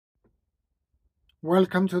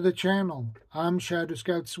Welcome to the channel. I'm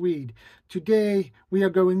ShadowScoutSwede. Today we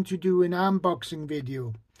are going to do an unboxing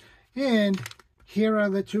video. And here are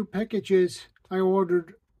the two packages I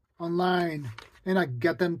ordered online and I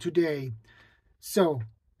got them today. So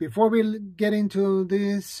before we get into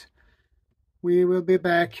this, we will be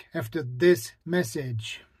back after this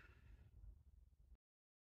message.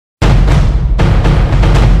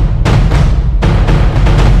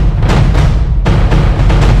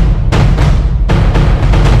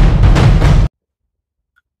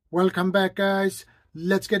 Welcome back, guys.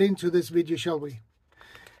 Let's get into this video, shall we?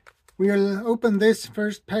 We'll open this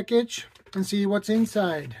first package and see what's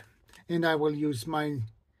inside. And I will use my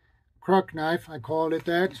crock knife, I call it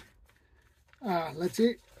that. Let's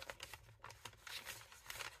see.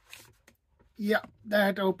 Yeah,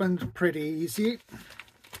 that opened pretty easy.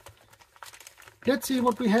 Let's see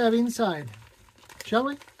what we have inside, shall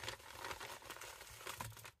we?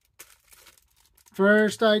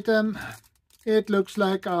 First item. It looks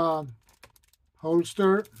like a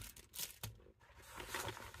holster.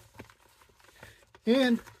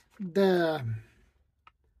 And the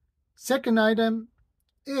second item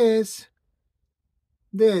is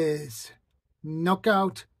this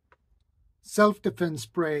Knockout self-defense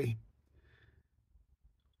spray.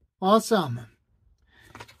 Awesome.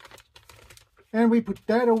 And we put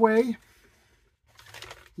that away.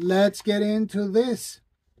 Let's get into this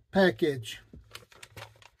package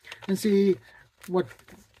and see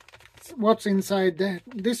what's inside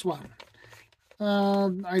this one.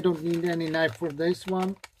 I don't need any knife for this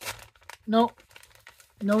one. No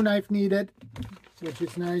knife needed, which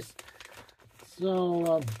is nice.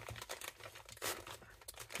 So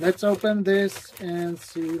let's open this and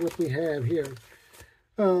see what we have here.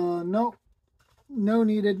 No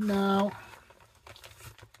needed now.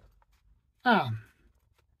 A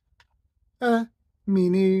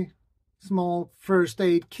mini small first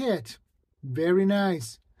aid kit. Very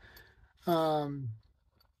nice.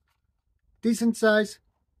 Decent size,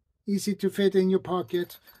 easy to fit in your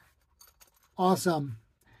pocket. Awesome.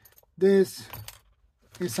 This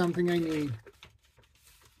is something I need.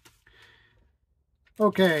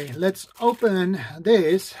 Okay, let's open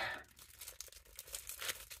this.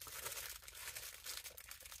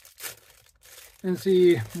 And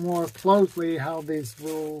see more closely how this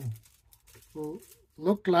will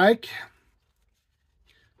look like.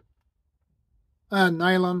 A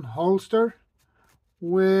nylon holster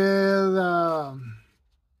with a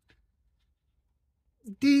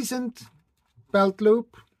decent belt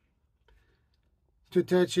loop to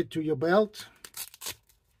attach it to your belt.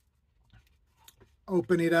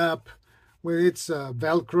 Open it up with its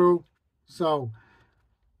Velcro. So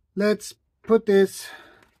let's put this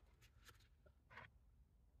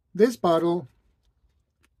bottle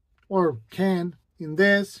or can in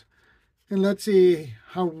this, and let's see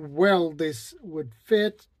how well this would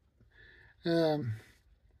fit. And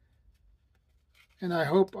I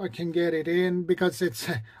hope I can get it in, because it's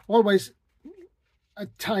always a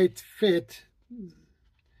tight fit.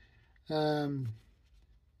 I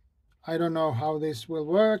don't know how this will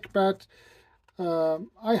work, but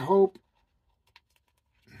I hope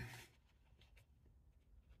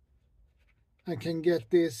I can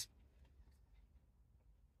get this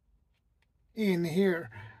in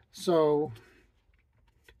here. So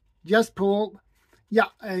just pull. Yeah,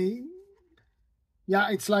 it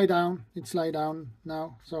slide down. It slide down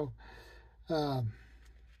now. So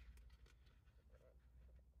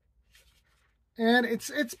and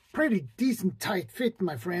it's pretty decent tight fit,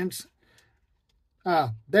 my friends.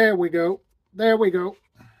 There we go. There we go.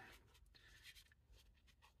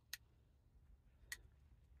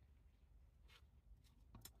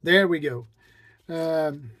 There we go.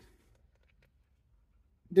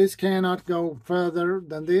 This cannot go further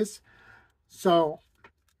than this. So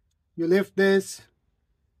you lift this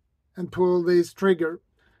and pull this trigger.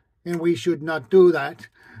 And we should not do that,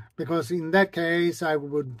 because in that case I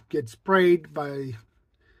would get sprayed by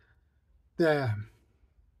the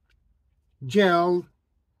gel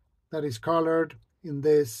that is colored in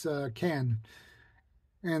this can.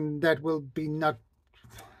 And that will be not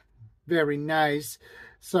very nice.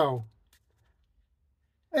 So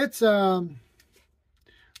it's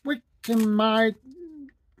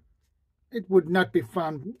it would not be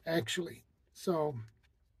fun, actually. So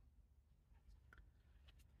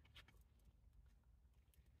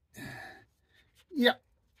yeah,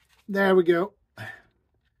 there we go.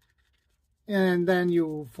 And then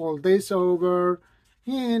you fold this over,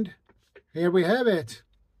 and here we have it.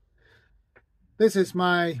 This is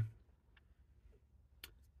my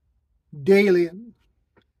daily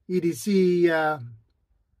EDC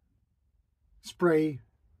spray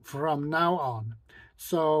from now on.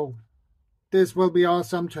 So this will be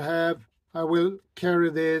awesome to have. I will carry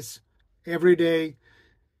this every day,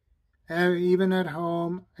 even at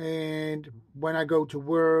home and when I go to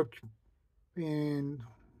work and,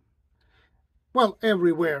 well,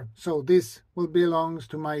 everywhere. So this will belongs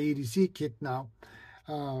to my EDC kit now.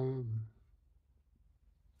 And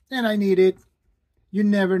I need it. You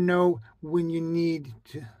never know when you need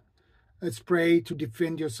a spray to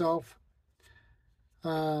defend yourself.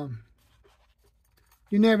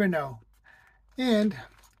 You never know. And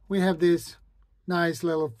we have this nice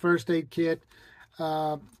little first aid kit.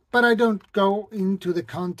 But I don't go into the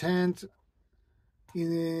content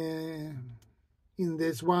in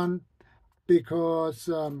this one because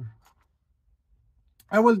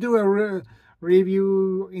I will do a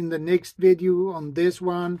review in the next video on this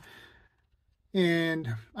one.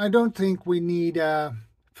 And I don't think we need a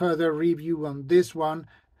further review on this one.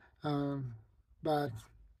 But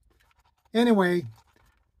anyway,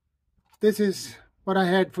 this is what I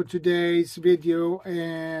had for today's video,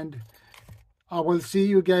 and I will see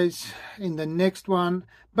you guys in the next one.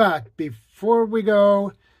 But before we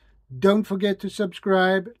go, don't forget to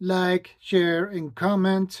subscribe, like, share, and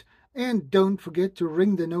comment. And don't forget to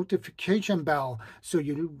ring the notification bell so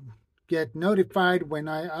you get notified when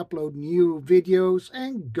I upload new videos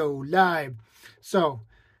and go live. So,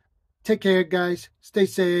 take care, guys. Stay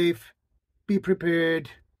safe. Be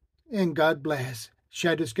prepared. And God bless.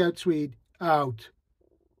 Shadow Scout Swede out.